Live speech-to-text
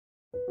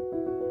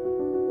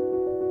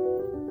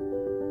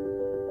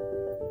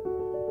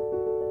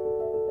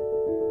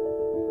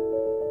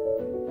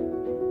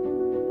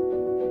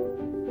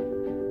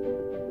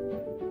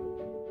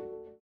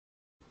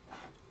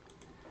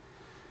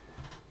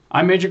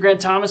I'm Major Grant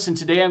Thomas, and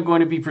today I'm going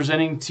to be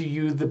presenting to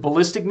you the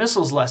ballistic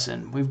missiles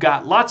lesson. We've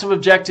got lots of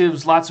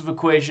objectives, lots of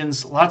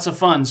equations, lots of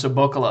fun, so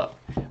buckle up.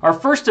 Our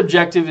first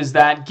objective is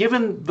that,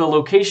 given the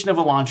location of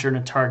a launcher and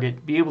a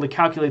target, be able to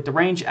calculate the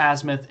range,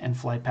 azimuth, and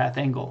flight path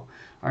angle.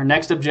 Our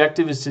next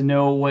objective is to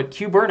know what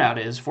Q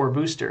burnout is for a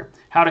booster,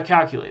 how to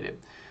calculate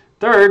it.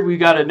 Third, we've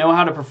got to know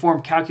how to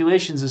perform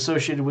calculations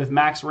associated with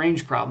max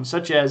range problems,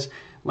 such as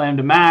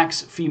lambda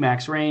max, phi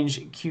max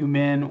range, Q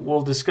min.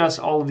 We'll discuss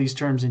all of these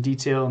terms in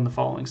detail in the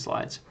following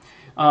slides.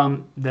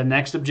 The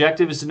next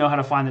objective is to know how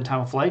to find the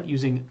time of flight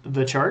using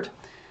the chart.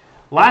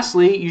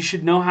 Lastly, you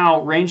should know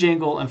how range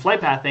angle and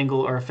flight path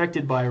angle are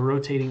affected by a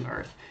rotating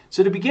Earth.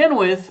 So to begin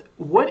with,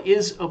 what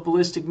is a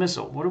ballistic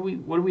missile? What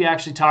are we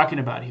actually talking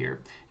about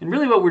here? And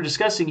really what we're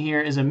discussing here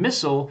is a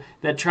missile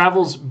that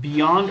travels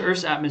beyond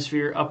Earth's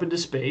atmosphere up into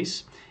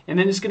space, and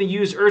then it's going to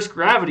use Earth's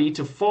gravity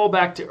to fall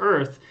back to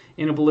Earth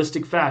in a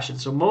ballistic fashion.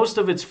 So most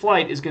of its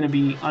flight is going to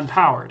be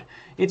unpowered.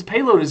 Its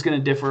payload is going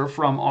to differ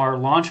from our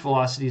launch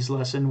velocities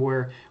lesson,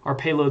 where our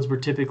payloads were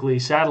typically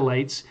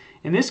satellites.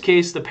 In this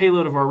case, the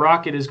payload of our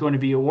rocket is going to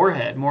be a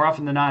warhead. More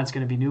often than not, it's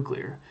going to be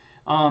nuclear.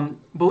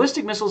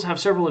 Ballistic missiles have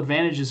several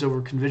advantages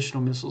over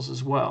conventional missiles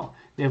as well.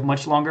 They have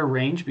much longer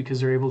range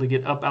because they're able to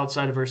get up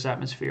outside of Earth's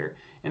atmosphere,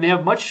 and they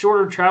have much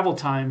shorter travel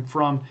time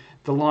from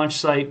the launch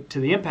site to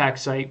the impact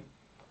site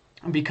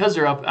because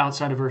they're up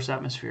outside of Earth's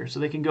atmosphere. So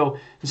they can go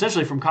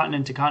essentially from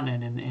continent to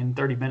continent in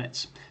 30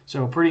 minutes.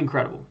 So pretty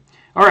incredible.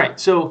 All right,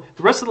 so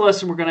the rest of the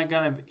lesson, we're going to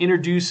kind of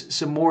introduce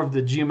some more of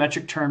the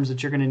geometric terms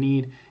that you're going to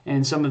need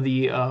and some of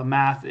the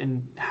math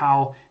and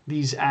how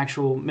these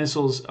actual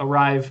missiles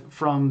arrive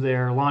from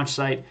their launch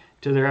site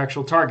to their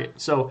actual target.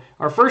 So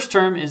our first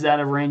term is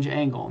that of range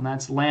angle, and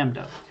that's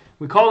lambda.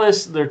 We call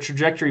this the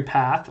trajectory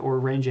path or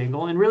range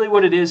angle, and really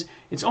what it is,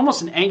 it's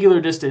almost an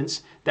angular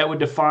distance that would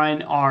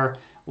define our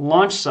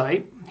launch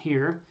site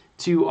here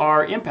to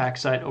our impact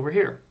site over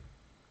here.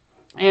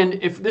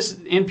 And if this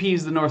NP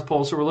is the North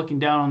Pole, so we're looking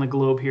down on the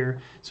globe here,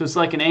 so it's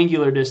like an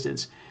angular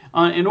distance.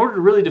 In order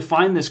to really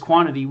define this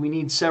quantity, we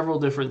need several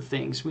different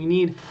things. We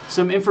need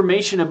some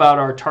information about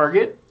our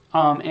target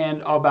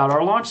and about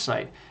our launch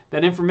site.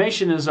 That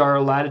information is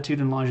our latitude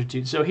and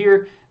longitude. So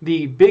here,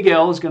 the big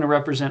L is going to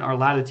represent our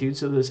latitude.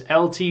 So this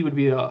LT would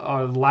be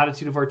the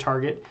latitude of our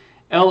target.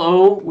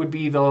 LO would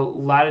be the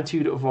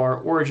latitude of our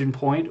origin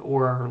point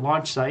or our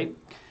launch site.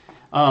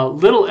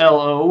 Little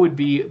LO would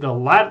be the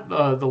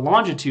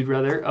longitude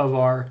rather of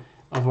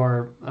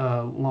our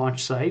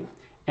launch site,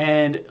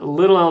 and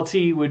little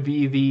LT would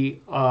be the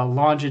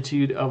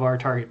longitude of our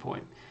target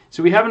point.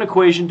 So we have an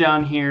equation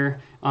down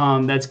here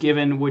that's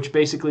given, which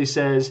basically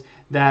says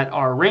that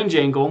our range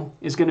angle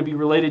is going to be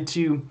related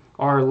to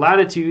our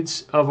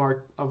latitudes of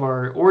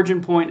our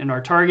origin point and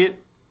our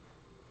target,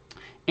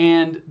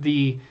 and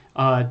the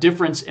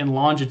difference in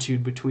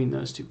longitude between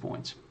those 2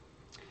 points.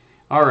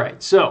 All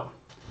right, so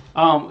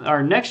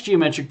our next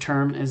geometric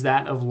term is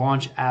that of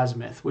launch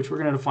azimuth, which we're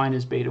going to define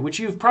as beta, which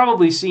you've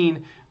probably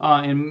seen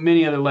in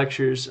many other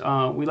lectures.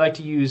 We like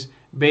to use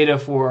beta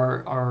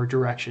for our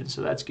direction,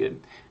 so that's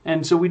good.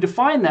 And so we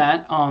define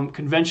that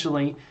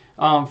conventionally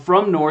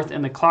from north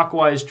in the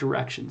clockwise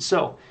direction.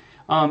 So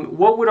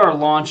what would our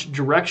launch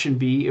direction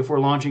be if we're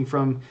launching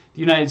from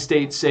the United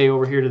States, say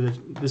over here to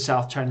the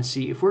South China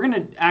Sea? If we're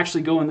going to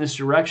actually go in this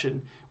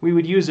direction, we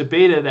would use a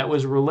beta that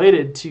was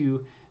related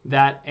to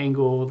that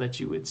angle that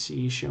you would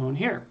see shown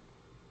here.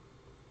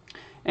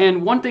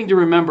 And one thing to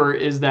remember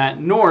is that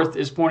north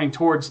is pointing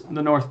towards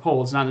the North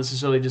Pole. It's not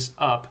necessarily just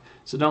up.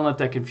 So don't let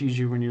that confuse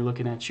you when you're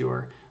looking at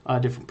your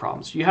different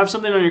problems. You have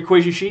something on your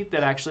equation sheet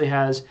that actually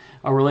has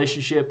a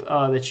relationship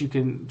that you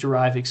can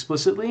derive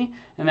explicitly,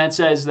 and that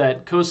says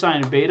that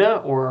cosine beta,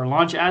 or our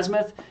launch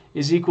azimuth,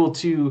 is equal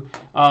to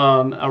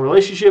a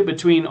relationship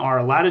between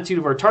our latitude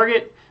of our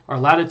target, our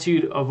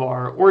latitude of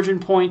our origin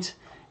point,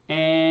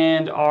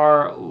 and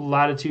our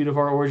latitude of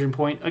our origin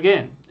point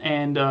again.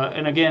 And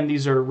again,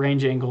 these are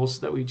range angles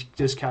that we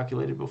just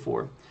calculated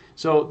before.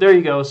 So there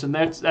you go. So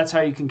that's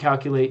how you can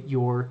calculate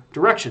your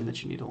direction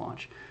that you need to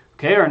launch.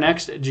 Okay, our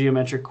next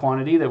geometric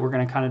quantity that we're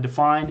going to kind of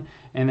define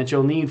and that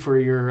you'll need for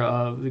your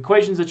the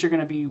equations that you're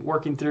going to be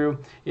working through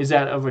is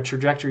that of a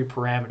trajectory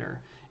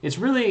parameter. It's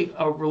really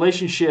a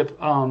relationship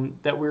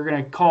that we're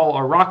going to call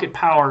our rocket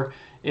power.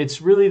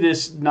 It's really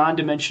this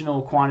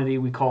non-dimensional quantity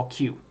we call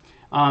Q.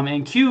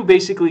 And Q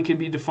basically can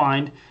be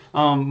defined.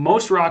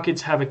 Most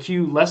rockets have a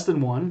Q less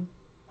than 1,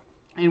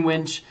 in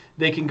which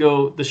they can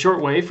go the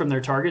short way from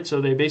their target.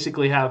 So they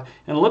basically have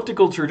an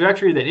elliptical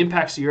trajectory that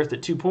impacts the Earth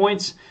at 2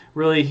 points,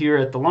 really here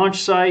at the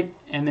launch site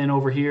and then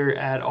over here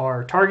at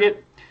our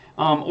target.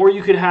 Or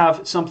you could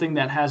have something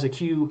that has a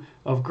Q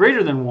of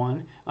greater than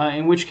 1,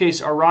 in which case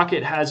our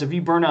rocket has a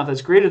V burnout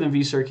that's greater than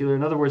V circular.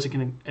 In other words, it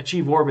can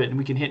achieve orbit and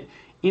we can hit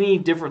any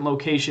different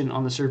location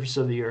on the surface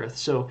of the Earth.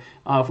 So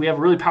if we have a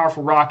really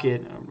powerful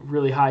rocket, a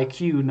really high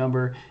Q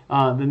number,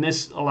 then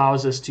this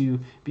allows us to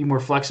be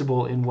more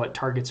flexible in what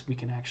targets we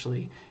can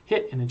actually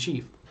hit and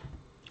achieve.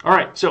 All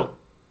right, so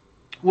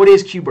what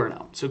is Q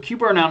burnout? So Q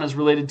burnout is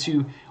related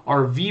to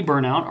our V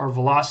burnout, our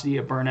velocity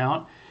at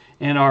burnout,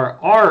 And our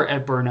R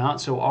at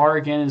burnout, so R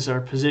again is our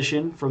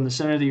position from the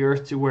center of the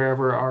Earth to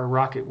wherever our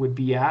rocket would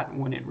be at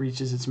when it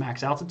reaches its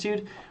max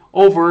altitude,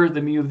 over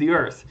the mu of the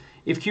Earth.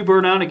 If Q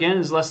burnout again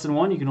is less than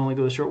 1, you can only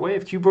go the short way.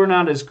 If Q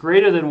burnout is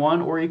greater than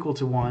 1 or equal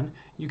to 1,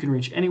 you can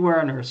reach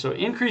anywhere on Earth. So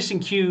increasing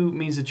Q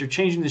means that you're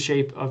changing the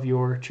shape of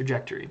your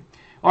trajectory.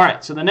 All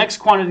right, so the next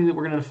quantity that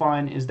we're going to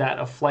define is that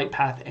of flight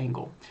path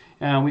angle.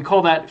 We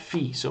call that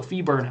phi, so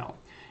phi burnout.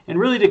 And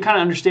really to kind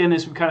of understand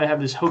this, we kind of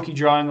have this hokey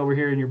drawing over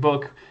here in your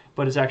book,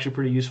 but it's actually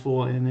pretty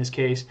useful in this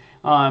case.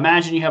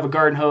 Imagine you have a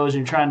garden hose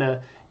and you're trying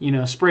to,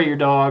 spray your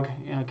dog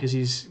because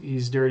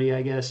he's dirty,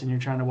 I guess, and you're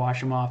trying to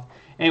wash him off.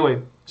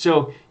 Anyway,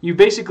 so you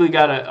basically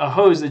got a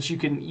hose that you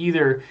can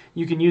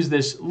use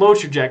this low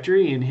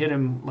trajectory and hit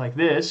him like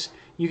this.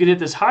 You could hit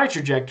this high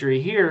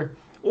trajectory here,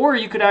 or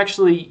you could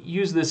actually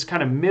use this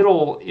kind of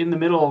in the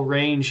middle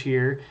range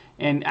here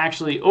and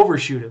actually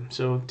overshoot him.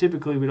 So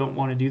typically we don't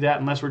want to do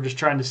that unless we're just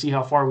trying to see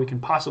how far we can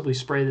possibly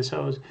spray this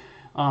hose.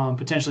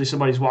 Potentially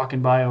somebody's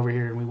walking by over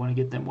here and we want to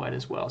get them wet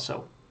as well.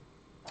 So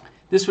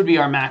this would be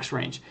our max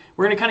range.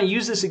 We're going to kind of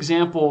use this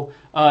example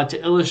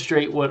to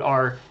illustrate what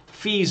our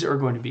phis are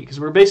going to be, because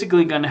we're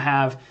basically going to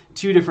have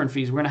two different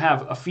phis. We're going to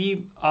have a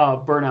phi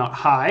burnout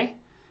high,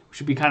 which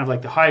would be kind of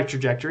like the high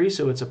trajectory.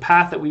 So it's a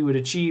path that we would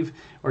achieve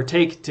or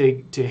take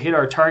to hit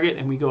our target,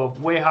 and we go up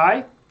way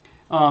high.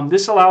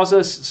 This allows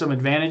us some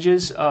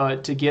advantages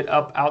to get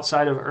up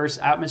outside of Earth's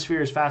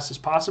atmosphere as fast as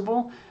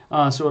possible.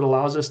 So it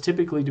allows us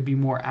typically to be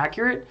more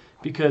accurate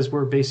because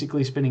we're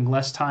basically spending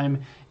less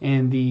time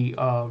in the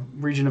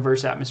region of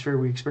Earth's atmosphere.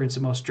 We experience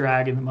the most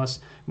drag and the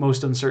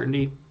most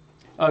uncertainty.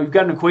 You've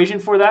got an equation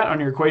for that on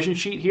your equation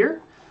sheet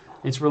here.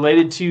 It's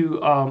related to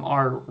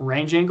our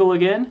range angle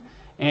again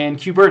and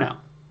Q burnout.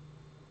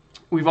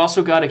 We've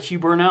also got a Q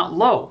burnout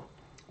low,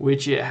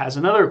 which it has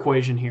another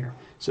equation here.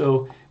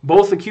 So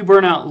both the Q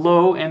burnout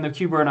low and the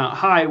Q burnout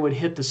high would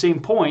hit the same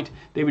point.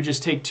 They would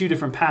just take two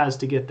different paths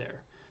to get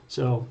there.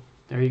 So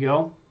there you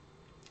go.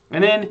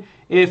 And then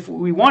if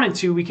we wanted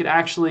to, we could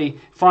actually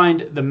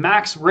find the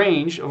max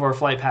range of our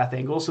flight path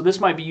angle. So this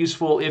might be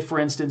useful if, for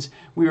instance,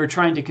 we were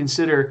trying to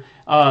consider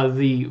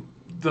the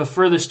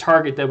furthest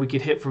target that we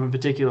could hit from a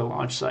particular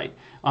launch site.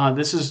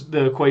 This is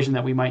the equation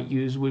that we might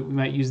use. We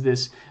might use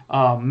this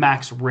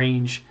max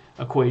range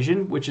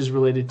equation, which is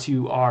related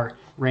to our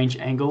range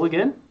angle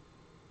again.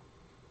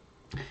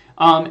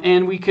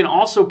 And we can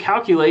also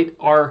calculate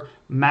our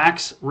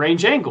max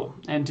range angle.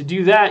 And to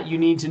do that, you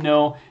need to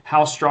know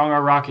how strong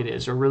our rocket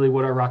is, or really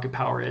what our rocket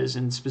power is,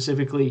 and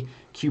specifically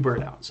Q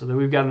burnout. So that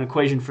we've got an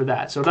equation for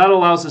that. So that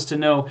allows us to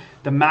know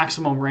the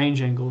maximum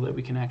range angle that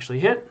we can actually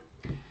hit.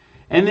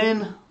 And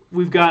then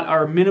we've got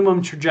our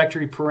minimum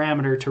trajectory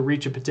parameter to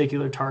reach a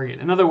particular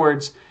target. In other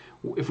words,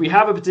 if we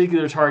have a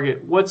particular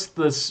target, what's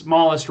the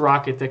smallest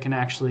rocket that can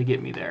actually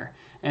get me there?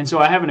 And so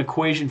I have an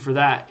equation for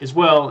that as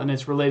well, and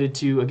it's related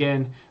to,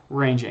 again,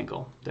 range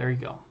angle. There you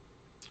go.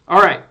 All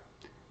right.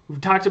 We've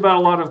talked about a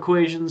lot of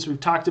equations. We've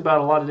talked about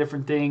a lot of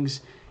different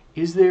things.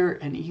 Is there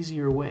an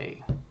easier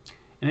way?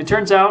 And it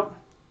turns out,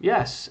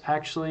 yes,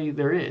 actually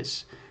there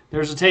is.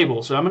 There's a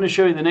table. So I'm going to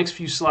show you the next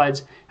few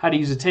slides how to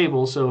use a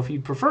table. So if you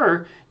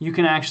prefer, you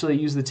can actually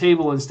use the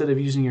table instead of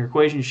using your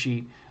equation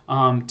sheet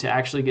to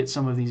actually get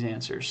some of these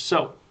answers.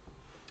 So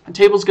the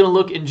table is going to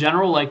look in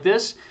general like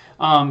this,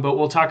 but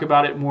we'll talk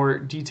about it in more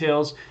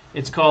details.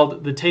 It's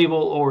called the table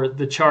or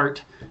the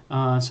chart.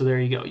 So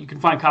there you go. You can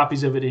find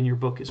copies of it in your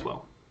book as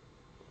well.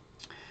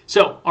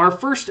 So our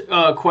first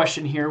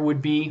question here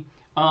would be,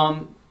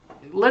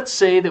 let's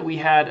say that we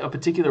had a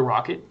particular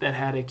rocket that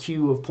had a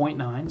Q of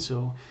 0.9,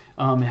 so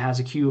it has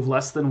a Q of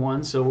less than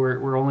 1, so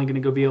we're only going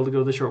to be able to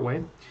go the short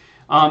way.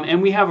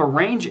 And we have a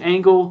range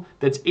angle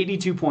that's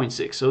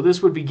 82.6, so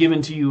this would be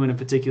given to you in a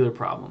particular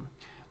problem.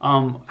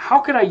 How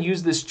could I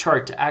use this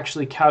chart to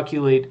actually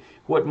calculate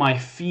what my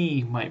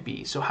phi might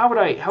be? So how would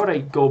I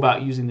go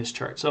about using this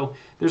chart? So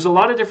there's a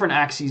lot of different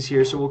axes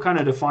here, so we'll kind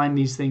of define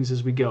these things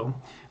as we go.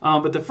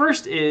 But the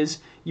first is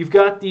you've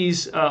got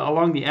these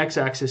along the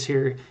x-axis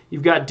here,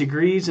 you've got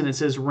degrees and it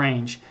says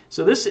range.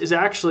 So this is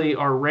actually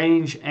our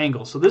range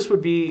angle. So this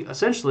would be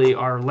essentially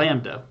our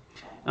lambda.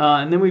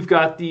 And then we've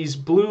got these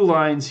blue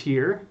lines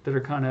here that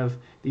are kind of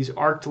these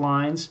arced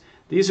lines.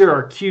 These are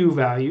our Q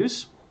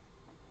values.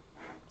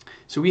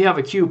 So we have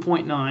a Q of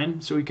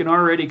 0.9, so we can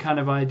already kind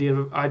of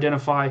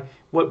identify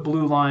what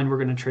blue line we're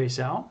going to trace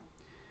out.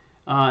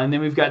 And then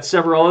we've got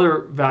several other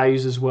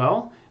values as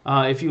well.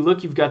 If you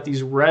look, you've got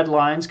these red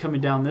lines coming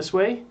down this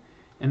way,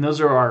 and those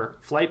are our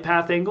flight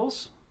path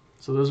angles.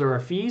 So those are our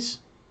phis.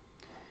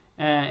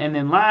 And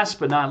then last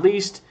but not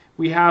least,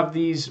 we have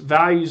these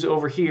values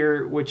over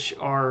here, which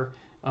are,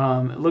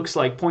 it looks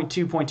like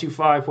 0.2,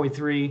 0.25,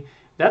 0.3.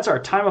 That's our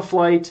time of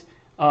flight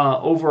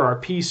over our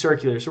P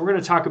circular. So we're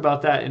going to talk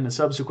about that in a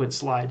subsequent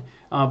slide.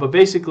 But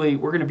basically,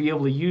 we're going to be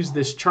able to use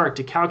this chart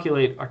to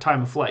calculate our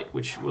time of flight,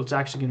 which is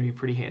actually going to be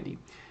pretty handy.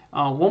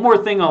 One more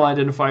thing I'll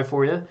identify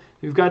for you.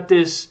 We've got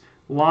this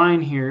line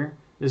here,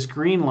 this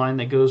green line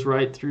that goes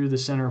right through the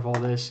center of all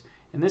this.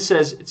 And it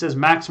says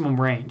maximum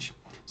range.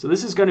 So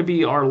this is going to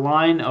be our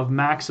line of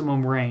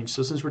maximum range.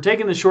 So since we're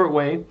taking the short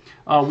way,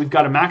 we've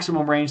got a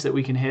maximum range that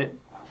we can hit.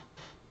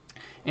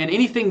 And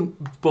anything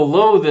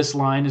below this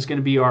line is going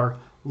to be our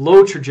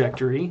low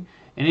trajectory.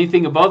 And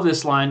anything above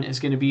this line is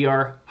going to be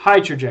our high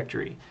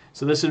trajectory.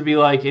 So this would be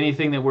like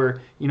anything that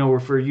we're,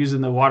 if we're using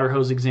the water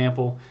hose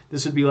example,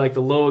 this would be like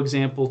the low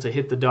example to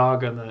hit the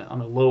dog on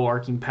the low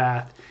arcing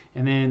path.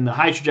 And then the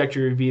high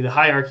trajectory would be the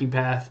high arcing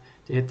path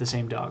to hit the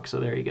same dog.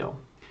 So there you go.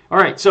 All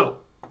right,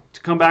 so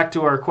to come back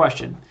to our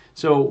question.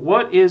 So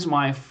what is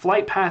my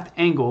flight path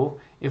angle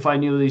if I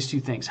knew these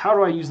two things? How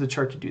do I use the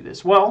chart to do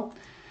this? Well,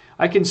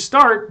 I can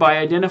start by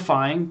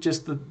identifying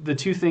just the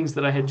two things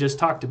that I had just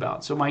talked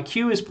about. So my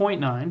Q is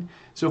 0.9.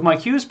 So if my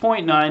Q is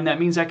 0.9, that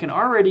means I can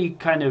already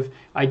kind of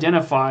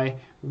identify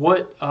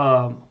what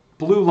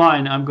blue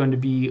line I'm going to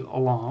be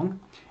along.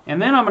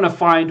 And then I'm going to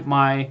find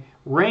my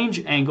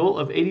range angle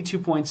of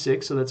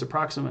 82.6, so that's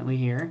approximately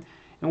here.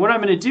 And what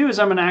I'm going to do is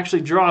I'm going to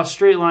actually draw a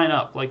straight line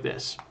up like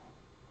this.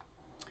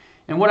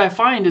 And what I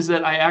find is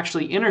that I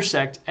actually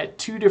intersect at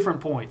two different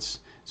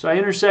points. So I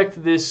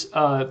intersect this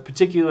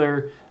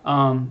particular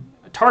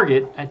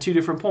target at two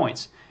different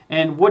points.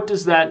 And what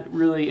does that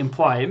really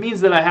imply? It means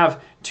that I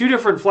have two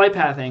different flight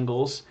path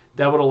angles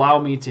that would allow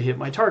me to hit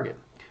my target.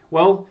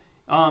 Well,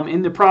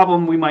 in the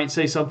problem, we might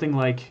say something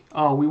like,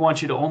 oh, we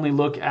want you to only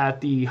look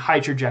at the high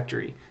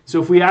trajectory. So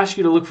if we ask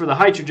you to look for the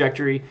high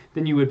trajectory,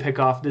 then you would pick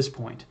off this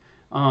point.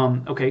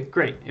 Okay,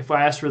 great. If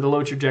I asked for the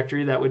low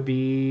trajectory, that would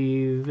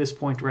be this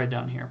point right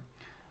down here.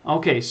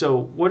 Okay, so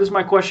what is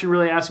my question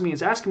really asking me?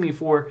 It's asking me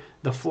for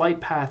the flight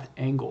path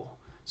angle.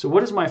 So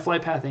what is my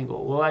flight path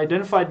angle? Well, I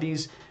identified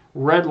these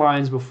red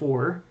lines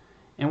before,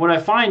 and what I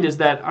find is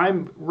that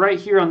I'm right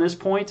here on this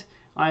point.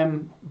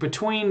 I'm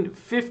between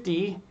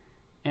 50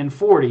 and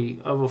 40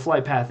 of a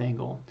flight path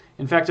angle.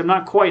 In fact, I'm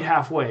not quite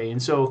halfway,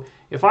 and so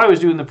if I was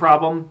doing the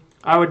problem,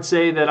 I would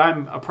say that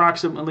I'm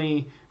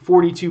approximately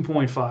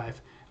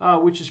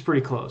 42.5, which is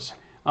pretty close.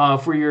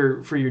 For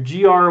your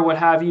GR or what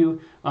have you,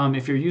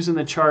 if you're using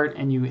the chart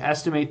and you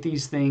estimate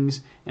these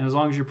things, and as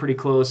long as you're pretty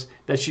close,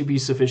 that should be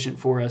sufficient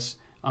for us.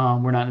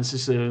 We're not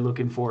necessarily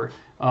looking for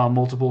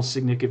multiple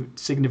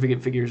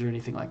significant figures or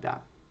anything like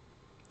that.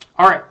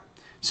 All right,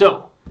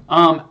 so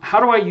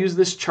how do I use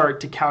this chart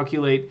to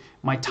calculate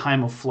my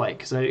time of flight?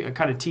 Because I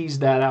kind of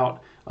teased that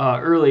out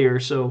earlier,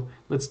 so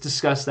let's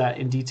discuss that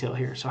in detail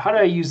here. So how do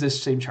I use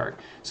this same chart?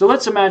 So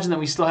let's imagine that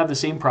we still have the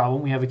same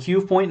problem. We have a Q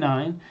of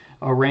 0.9,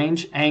 a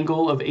range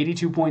angle of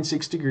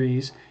 82.6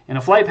 degrees, and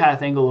a flight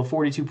path angle of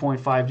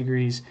 42.5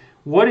 degrees.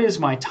 What is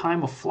my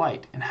time of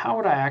flight, and how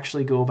would I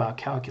actually go about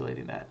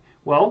calculating that?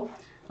 Well,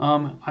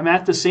 I'm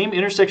at the same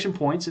intersection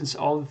point since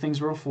all the things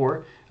were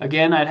before.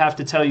 Again, I'd have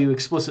to tell you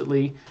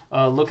explicitly,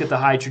 look at the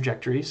high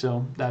trajectory,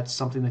 so that's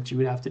something that you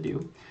would have to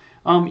do.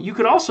 You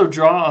could also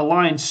draw a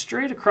line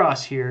straight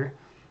across here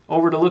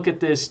over to look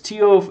at this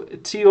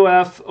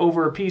TOF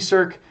over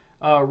P-circ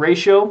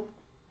ratio.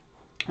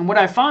 And what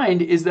I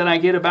find is that I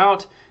get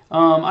about,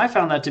 I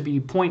found that to be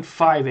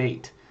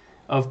 0.58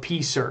 of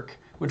P-circ,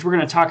 which we're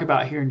going to talk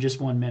about here in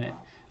just 1 minute.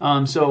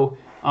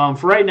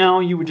 For right now,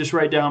 you would just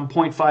write down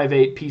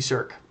 0.58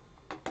 P-circ.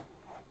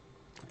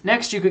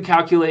 Next, you could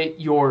calculate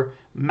your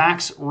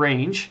max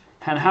range.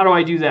 And how do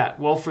I do that?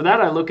 Well, for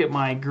that, I look at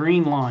my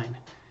green line.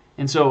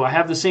 And so I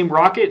have the same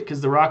rocket because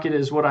the rocket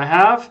is what I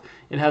have.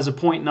 It has a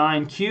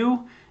 0.9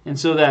 Q. And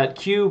so that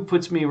Q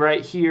puts me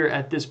right here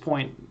at this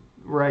point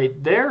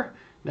right there.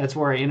 That's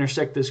where I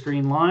intersect this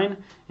green line.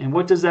 And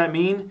what does that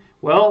mean?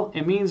 Well,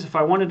 it means if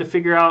I wanted to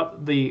figure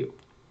out the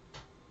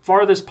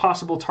farthest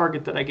possible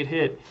target that I could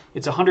hit,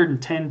 it's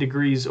 110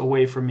 degrees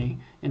away from me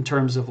in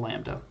terms of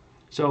lambda.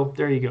 So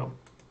there you go.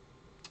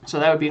 So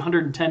that would be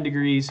 110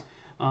 degrees.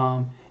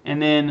 And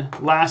then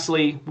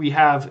lastly, we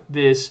have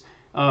this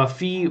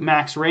phi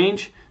max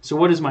range. So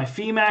what is my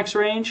phi max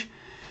range?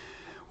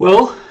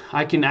 Well,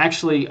 I can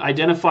actually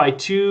identify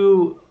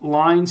two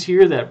lines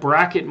here that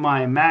bracket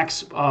my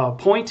max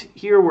point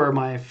here where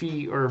my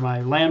phi, or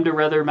my lambda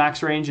rather,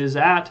 max range is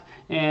at,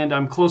 and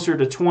I'm closer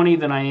to 20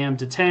 than I am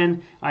to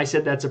 10. I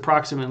said that's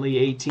approximately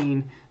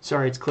 18.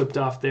 Sorry, it's clipped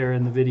off there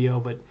in the video,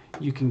 but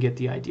you can get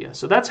the idea.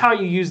 So that's how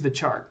you use the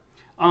chart.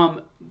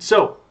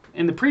 So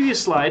in the previous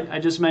slide, I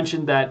just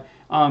mentioned that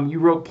you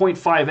wrote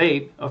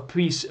 0.58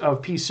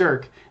 of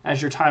P-circ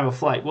as your time of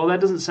flight. Well,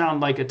 that doesn't sound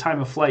like a time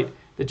of flight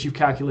that you've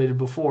calculated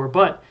before,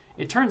 but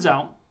it turns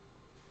out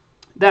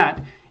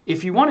that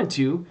if you wanted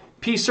to,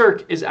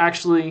 P-circ is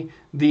actually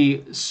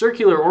the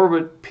circular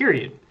orbit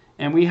period.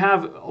 And we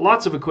have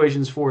lots of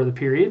equations for the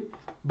period,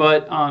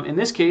 but in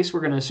this case, we're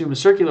going to assume a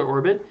circular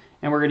orbit,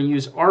 and we're going to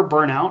use our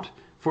burnout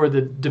for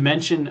the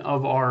dimension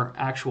of our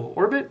actual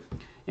orbit.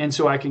 And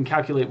so I can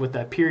calculate what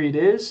that period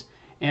is.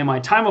 And my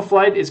time of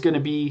flight is going to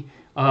be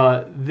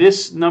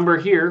this number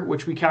here,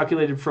 which we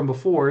calculated from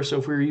before. So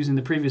if we were using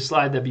the previous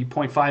slide, that'd be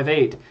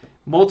 0.58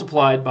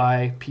 multiplied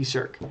by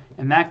P-circ.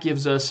 And that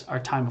gives us our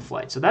time of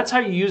flight. So that's how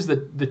you use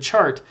the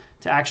chart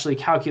to actually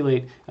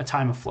calculate a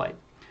time of flight.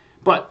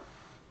 But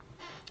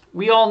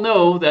we all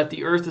know that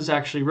the Earth is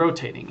actually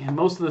rotating. And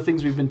most of the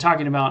things we've been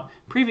talking about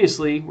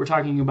previously, we're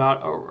talking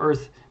about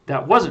Earth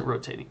that wasn't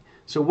rotating.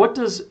 So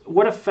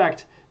what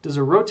effect does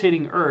a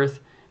rotating Earth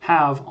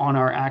have on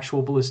our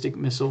actual ballistic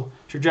missile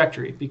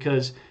trajectory?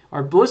 Because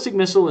our ballistic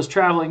missile is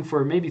traveling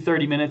for maybe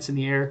 30 minutes in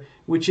the air,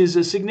 which is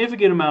a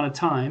significant amount of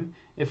time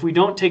if we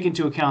don't take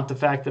into account the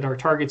fact that our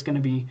target's going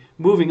to be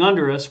moving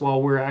under us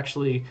while we're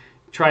actually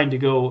trying to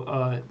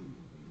go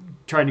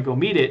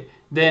meet it.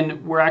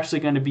 Then we're actually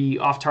going to be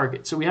off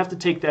target. So we have to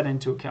take that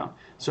into account.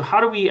 So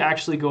how do we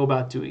actually go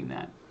about doing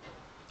that?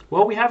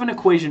 Well, we have an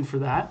equation for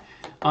that,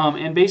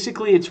 and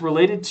basically it's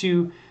related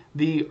to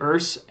the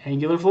Earth's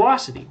angular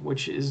velocity,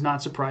 which is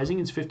not surprising.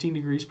 It's 15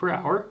 degrees per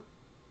hour.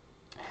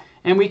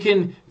 And we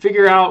can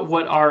figure out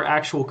what our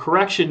actual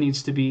correction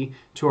needs to be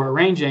to our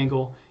range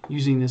angle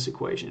using this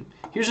equation.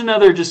 Here's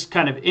another just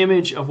kind of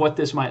image of what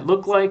this might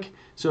look like.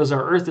 So as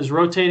our Earth is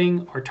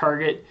rotating, our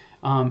target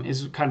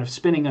is kind of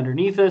spinning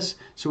underneath us.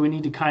 So we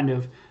need to kind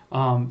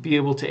of be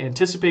able to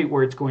anticipate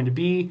where it's going to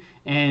be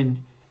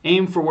and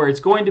aim for where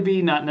it's going to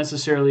be, not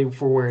necessarily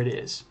for where it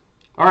is.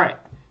 All right,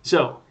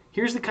 so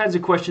here's the kinds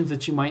of questions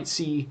that you might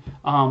see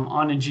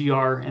on a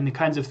GR and the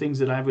kinds of things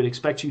that I would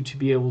expect you to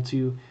be able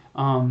to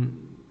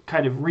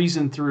kind of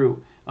reason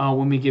through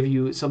when we give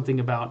you something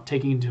about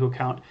taking into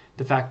account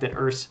the fact that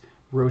Earth's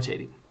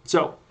rotating.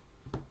 So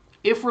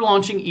if we're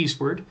launching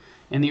eastward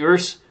and the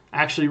Earth's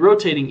actually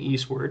rotating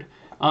eastward,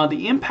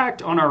 the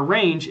impact on our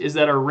range is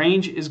that our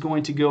range is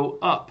going to go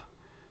up.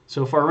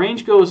 So if our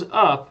range goes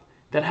up,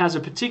 that has a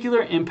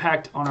particular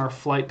impact on our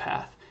flight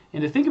path.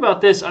 And to think about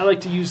this, I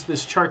like to use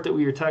this chart that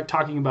we were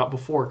talking about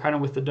before, kind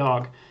of with the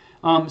dog.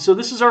 So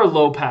this is our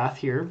low path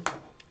here,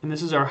 and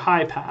this is our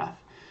high path.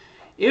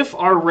 If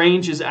our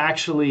range is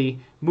actually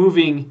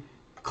moving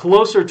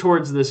closer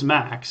towards this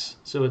max,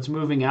 so it's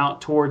moving out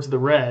towards the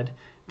red,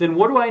 then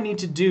what do I need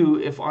to do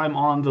if I'm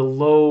on the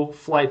low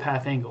flight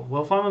path angle?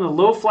 Well, if I'm on the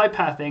low flight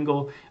path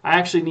angle, I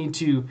actually need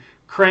to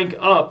crank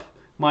up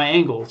my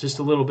angle just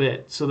a little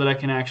bit so that I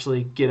can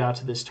actually get out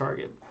to this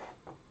target.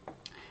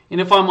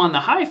 And if I'm on the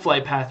high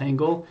flight path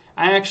angle,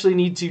 I actually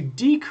need to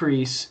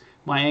decrease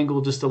my angle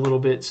just a little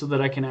bit so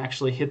that I can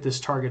actually hit this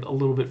target a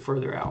little bit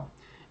further out.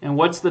 And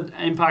what's the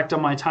impact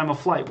on my time of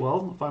flight?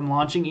 Well, if I'm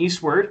launching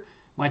eastward,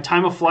 my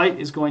time of flight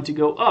is going to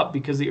go up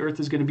because the Earth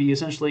is going to be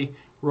essentially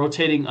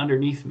rotating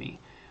underneath me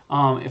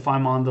if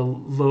I'm on the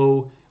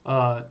low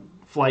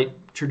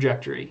flight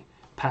trajectory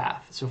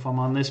path. So if I'm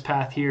on this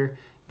path here,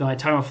 my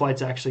time of flight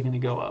is actually going to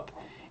go up.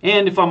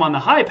 And if I'm on the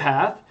high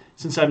path,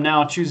 since I'm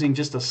now choosing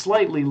just a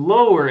slightly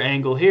lower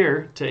angle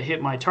here to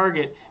hit my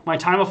target, my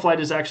time of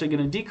flight is actually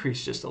going to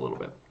decrease just a little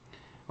bit.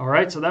 All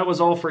right, so that was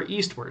all for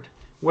eastward.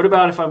 What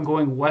about if I'm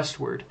going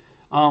westward?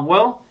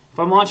 Well, if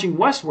I'm launching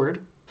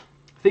westward,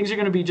 things are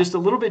going to be just a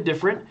little bit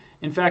different.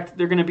 In fact,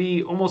 they're going to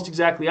be almost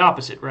exactly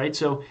opposite, right?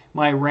 So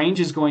my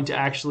range is going to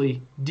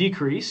actually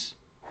decrease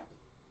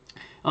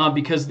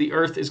because the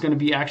Earth is going to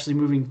be actually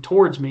moving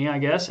towards me, I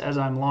guess, as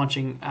I'm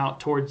launching out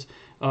towards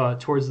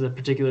the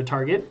particular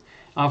target.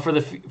 For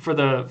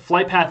the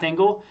flight path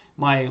angle,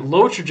 my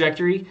low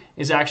trajectory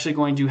is actually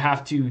going to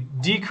have to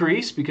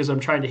decrease because I'm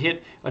trying to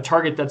hit a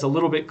target that's a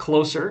little bit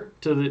closer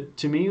to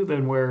me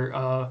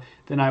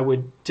than I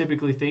would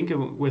typically think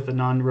with a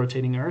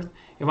non-rotating Earth.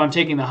 If I'm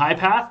taking the high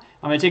path,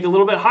 I'm going to take a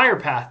little bit higher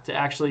path to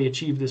actually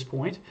achieve this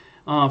point.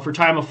 For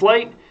time of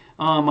flight,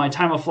 my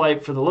time of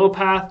flight for the low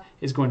path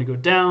is going to go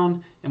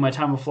down, and my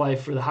time of flight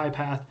for the high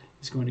path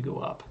is going to go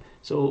up.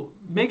 So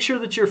make sure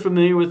that you're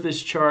familiar with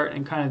this chart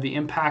and kind of the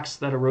impacts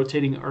that a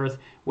rotating Earth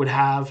would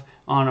have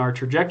on our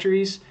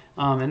trajectories.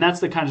 And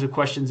that's the kinds of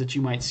questions that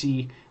you might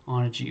see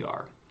on a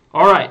GR.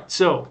 All right,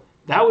 so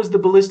that was the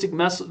ballistic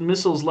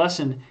missiles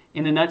lesson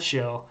in a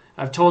nutshell.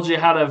 I've told you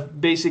how to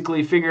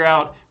basically figure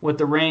out what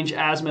the range,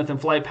 azimuth, and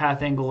flight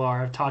path angle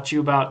are. I've taught you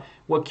about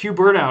what Q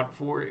burnout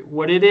for,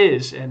 what it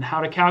is, and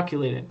how to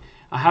calculate it,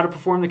 how to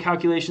perform the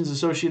calculations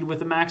associated with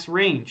the max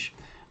range,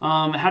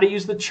 how to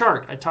use the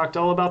chart. I talked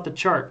all about the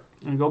chart.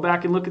 And go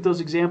back and look at those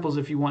examples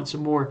if you want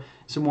some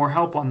more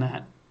help on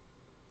that.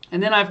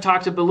 And then I've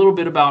talked a little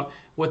bit about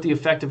what the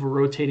effect of a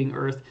rotating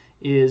Earth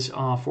is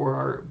for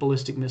our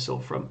ballistic missile,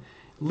 from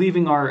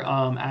leaving our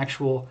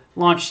actual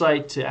launch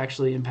site to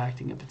actually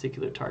impacting a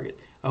particular target.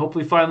 I hope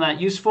we found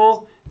that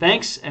useful.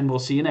 Thanks, and we'll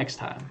see you next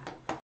time.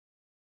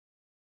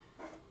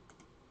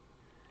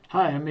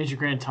 Hi, I'm Major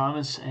Grant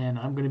Thomas, and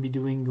I'm going to be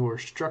doing your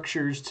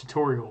structures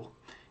tutorial.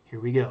 Here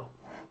we go.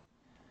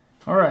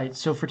 Alright,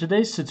 so for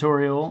today's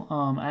tutorial,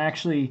 I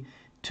actually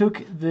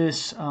took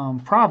this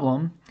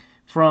problem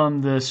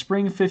from the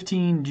Spring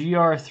 15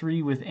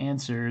 GR3 with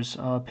answers,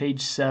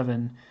 page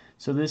 7.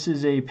 So this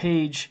is a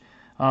page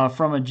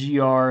from a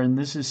GR, and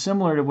this is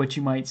similar to what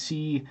you might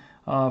see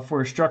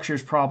for a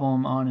structures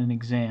problem on an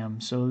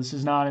exam. So this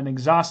is not an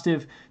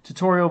exhaustive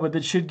tutorial, but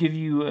that should give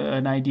you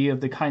an idea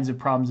of the kinds of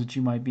problems that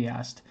you might be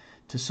asked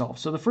to solve.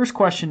 So the first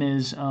question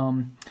is,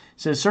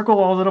 says circle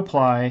all that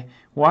apply.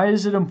 Why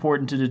is it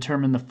important to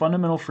determine the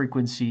fundamental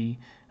frequency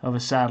of a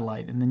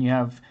satellite? And then you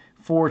have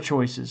 4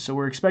 choices. So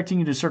we're expecting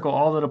you to circle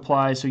all that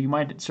apply, so you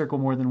might circle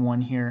more than one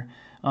here.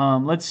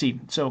 Let's see.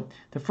 So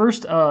the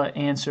first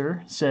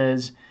answer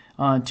says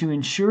to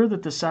ensure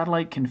that the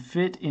satellite can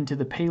fit into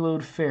the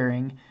payload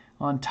fairing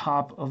on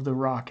top of the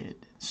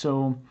rocket.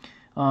 So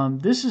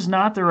this is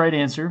not the right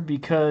answer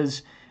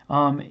because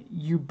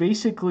you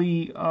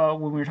basically,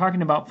 when we're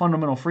talking about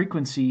fundamental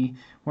frequency,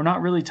 we're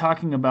not really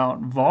talking about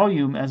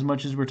volume as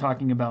much as we're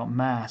talking about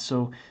mass.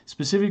 So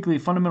specifically,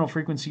 fundamental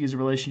frequency is a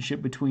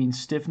relationship between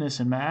stiffness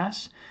and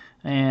mass.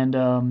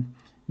 And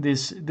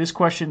this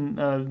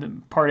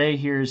question, part A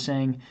here, is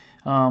saying,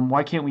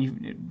 why can't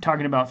we,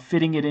 talking about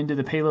fitting it into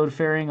the payload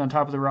fairing on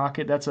top of the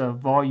rocket, that's a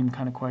volume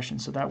kind of question,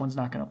 so that one's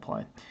not going to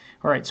apply.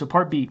 All right, so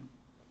part B.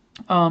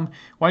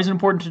 Why is it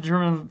important to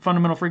determine the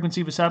fundamental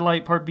frequency of a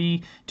satellite? Part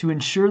B, to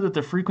ensure that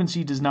the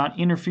frequency does not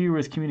interfere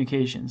with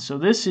communication. So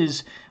this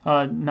is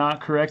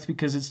not correct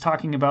because it's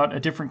talking about a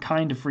different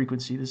kind of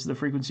frequency. This is the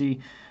frequency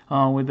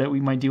that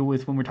we might deal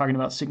with when we're talking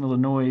about signal to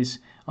noise.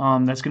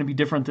 That's going to be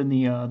different than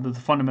the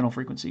fundamental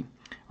frequency.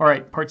 All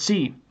right, part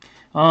C.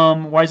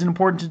 Why is it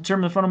important to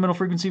determine the fundamental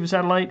frequency of a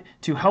satellite?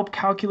 To help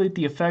calculate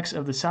the effects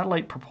of the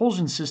satellite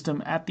propulsion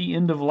system at the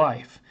end of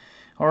life.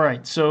 All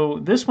right, so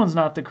this one's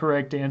not the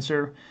correct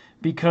answer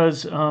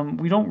because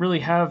we don't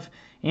really have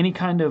any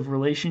kind of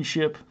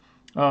relationship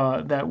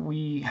that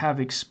we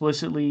have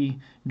explicitly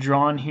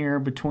drawn here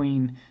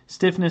between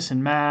stiffness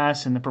and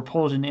mass and the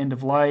propulsion end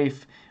of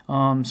life.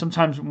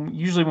 Sometimes,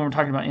 usually when we're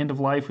talking about end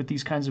of life with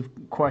these kinds of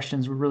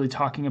questions, we're really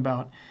talking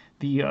about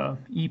the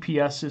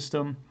EPS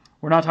system.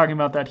 We're not talking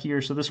about that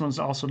here, so this one's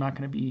also not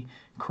going to be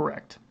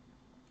correct.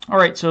 All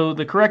right, so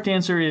the correct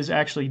answer is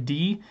actually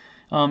D.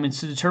 It's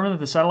to determine that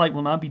the satellite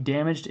will not be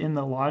damaged in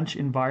the launch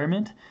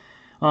environment.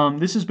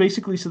 This is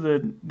basically so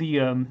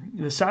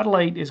the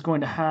satellite is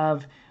going to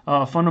have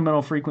a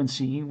fundamental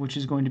frequency, which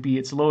is going to be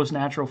its lowest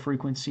natural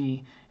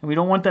frequency, and we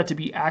don't want that to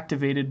be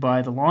activated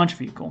by the launch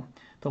vehicle.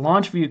 The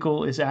launch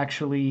vehicle is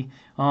actually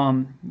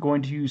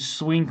going to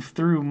swing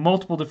through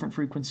multiple different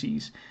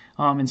frequencies,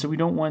 and so we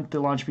don't want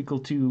the launch vehicle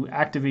to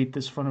activate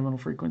this fundamental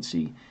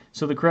frequency.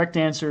 So the correct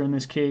answer in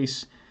this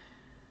case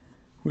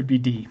would be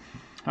D.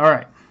 All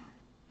right.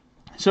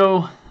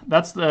 So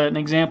that's an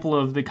example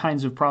of the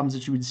kinds of problems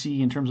that you would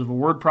see in terms of a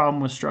word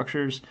problem with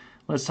structures.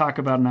 Let's talk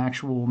about an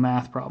actual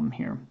math problem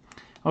here.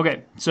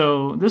 Okay,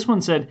 so this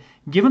one said,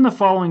 given the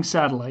following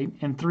satellite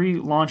and 3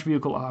 launch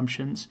vehicle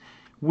options,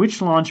 which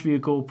launch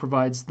vehicle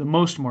provides the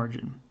most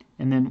margin?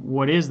 And then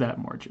what is that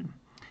margin?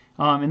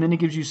 And then it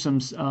gives you some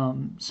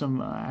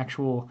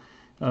actual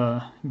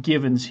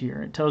givens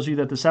here. It tells you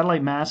that the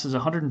satellite mass is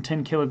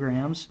 110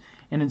 kilograms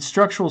and its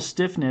structural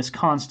stiffness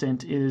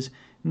constant is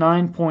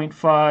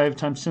 9.5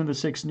 times 10 to the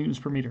 6 newtons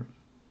per meter.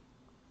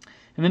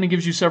 And then it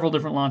gives you several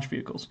different launch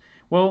vehicles.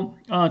 Well,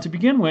 to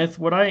begin with,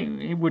 what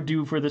I would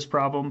do for this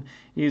problem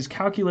is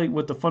calculate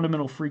what the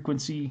fundamental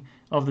frequency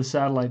of the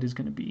satellite is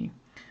going to be.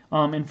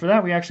 And for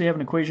that, we actually have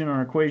an equation on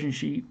our equation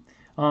sheet.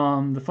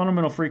 The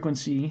fundamental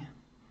frequency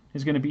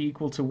is going to be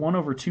equal to 1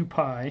 over 2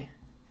 pi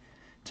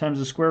times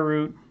the square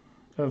root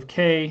of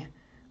k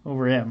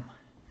over m,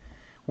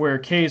 where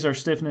k is our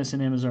stiffness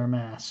and m is our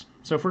mass.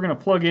 So if we're going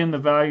to plug in the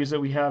values that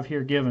we have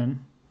here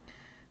given,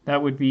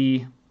 that would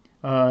be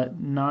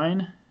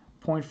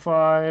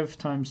 9.5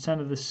 times 10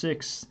 to the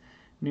 6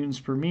 newtons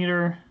per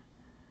meter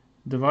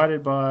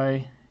divided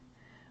by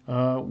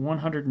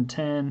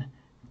 110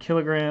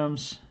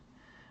 kilograms.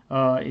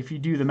 If you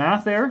do the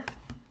math there,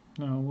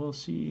 we'll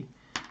see.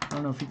 I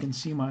don't know if you can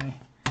see my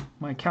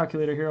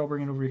calculator here. I'll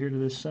bring it over here to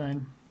this side.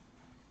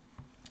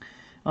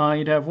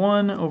 You'd have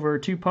 1 over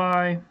 2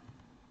 pi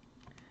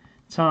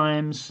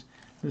times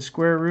the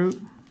square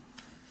root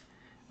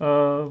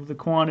of the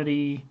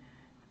quantity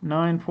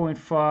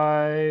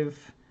 9.5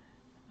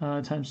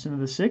 times 10 to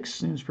the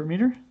 6 newtons per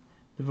meter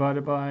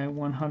divided by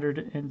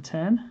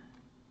 110.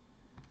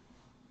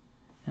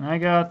 And I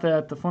got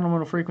that the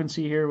fundamental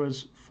frequency here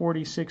was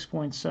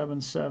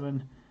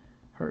 46.77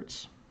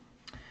 hertz.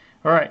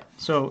 All right,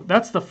 so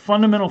that's the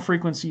fundamental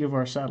frequency of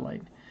our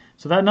satellite.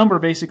 So that number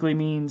basically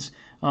means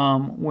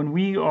when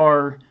we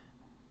are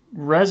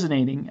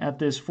resonating at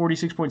this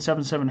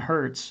 46.77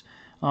 hertz,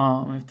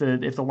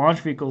 if the launch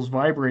vehicle is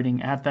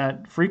vibrating at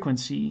that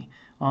frequency,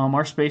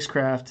 our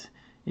spacecraft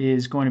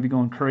is going to be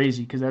going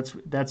crazy because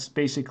that's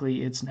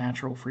basically its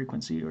natural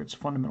frequency or its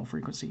fundamental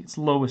frequency, its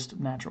lowest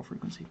natural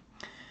frequency.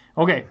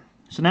 Okay,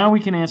 so now we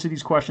can answer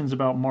these questions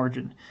about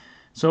margin.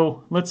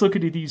 So let's look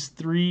at these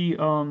 3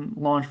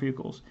 launch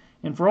vehicles.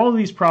 And for all of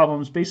these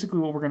problems, basically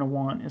what we're going to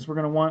want is we're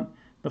going to want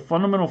the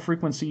fundamental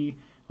frequency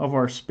of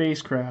our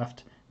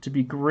spacecraft to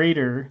be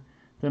greater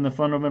than the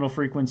fundamental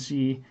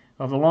frequency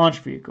of the launch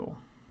vehicle.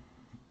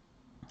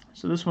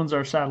 So this one's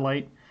our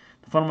satellite.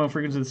 The fundamental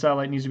frequency of the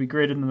satellite needs to be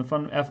greater than the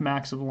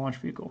Fmax of the launch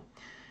vehicle.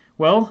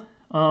 Well,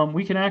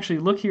 we can actually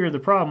look here at the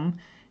problem,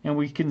 and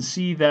we can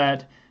see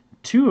that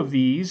 2 of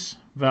these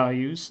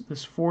values,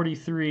 this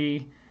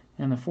 43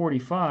 and the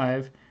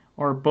 45,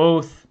 are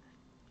both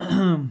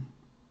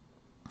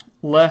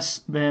less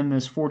than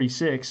this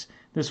 46.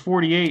 This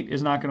 48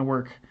 is not going to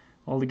work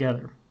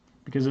altogether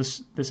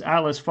because this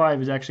Atlas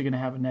 5 is actually going to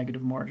have a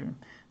negative margin.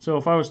 So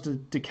if I was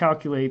to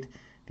calculate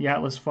the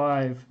Atlas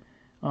 5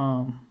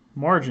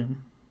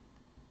 margin,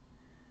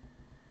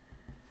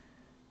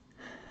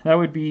 that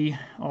would be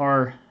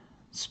our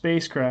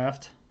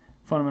spacecraft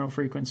fundamental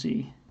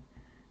frequency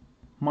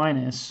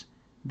minus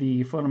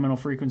the fundamental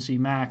frequency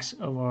max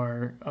of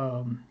our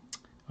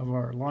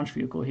launch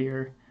vehicle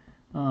here.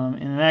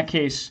 And in that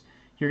case,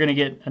 you're going to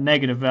get a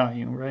negative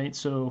value, right?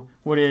 So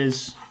what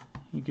is,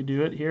 you could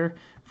do it here,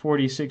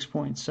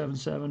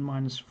 46.77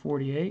 minus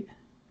 48.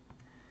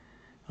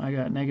 I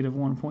got negative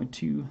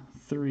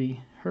 1.23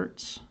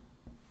 hertz.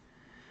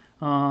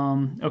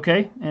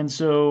 Okay, and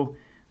so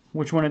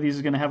which one of these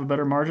is going to have a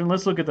better margin?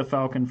 Let's look at the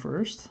Falcon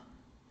first.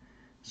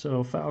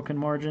 So Falcon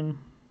margin,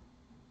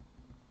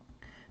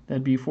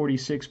 that'd be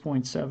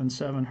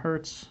 46.77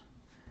 hertz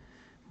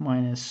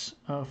minus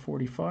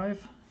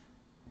 45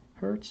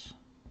 hertz.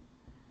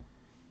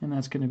 And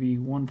that's going to be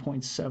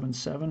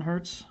 1.77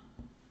 hertz.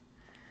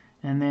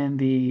 And then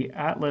the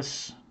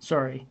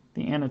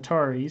the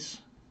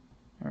Antares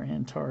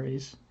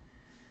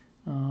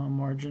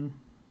margin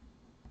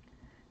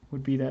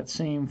would be that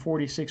same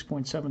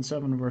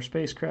 46.77 of our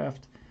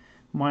spacecraft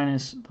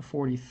minus the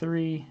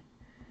 43,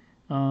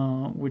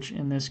 which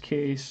in this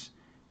case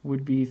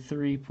would be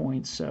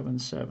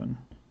 3.77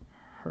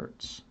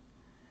 hertz.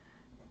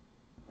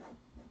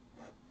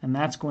 And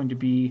that's going to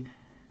be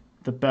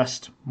the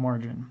best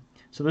margin.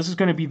 So this is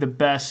going to be the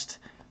best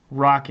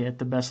rocket,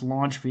 the best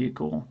launch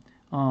vehicle,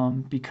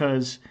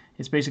 because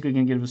it's basically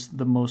going to give us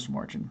the most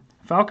margin.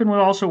 Falcon would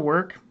also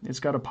work. It's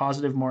got a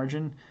positive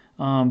margin,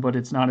 but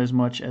it's not as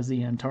much as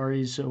the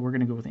Antares, so we're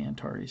going to go with the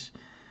Antares.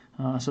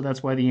 So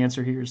that's why the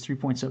answer here is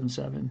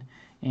 3.77,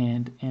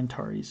 and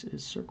Antares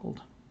is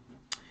circled.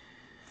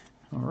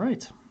 All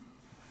right.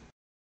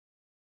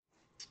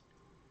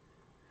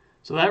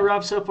 So that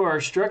wraps up our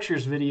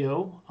structures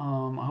video.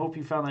 I hope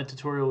you found that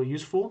tutorial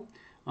useful.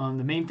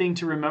 The main thing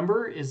to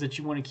remember is that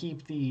you want to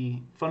keep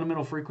the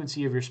fundamental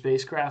frequency of your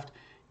spacecraft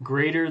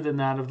greater than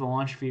that of the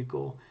launch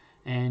vehicle,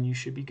 and you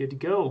should be good to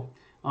go.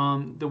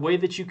 The way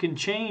that you can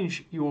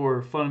change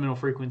your fundamental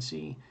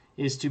frequency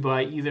is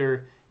by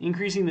either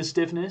increasing the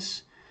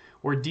stiffness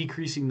or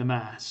decreasing the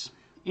mass.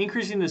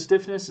 Increasing the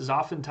stiffness is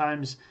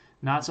oftentimes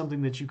not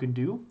something that you can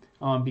do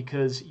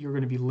because you're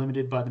going to be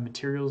limited by the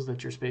materials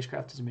that your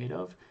spacecraft is made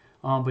of.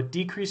 But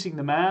decreasing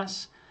the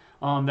mass,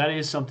 that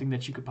is something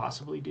that you could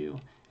possibly do.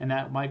 And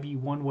that might be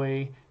one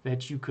way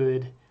that you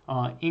could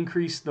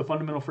increase the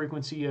fundamental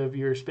frequency of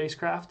your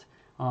spacecraft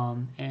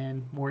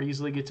and more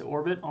easily get to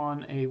orbit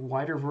on a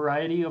wider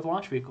variety of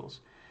launch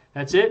vehicles.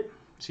 That's it.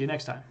 See you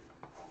next time.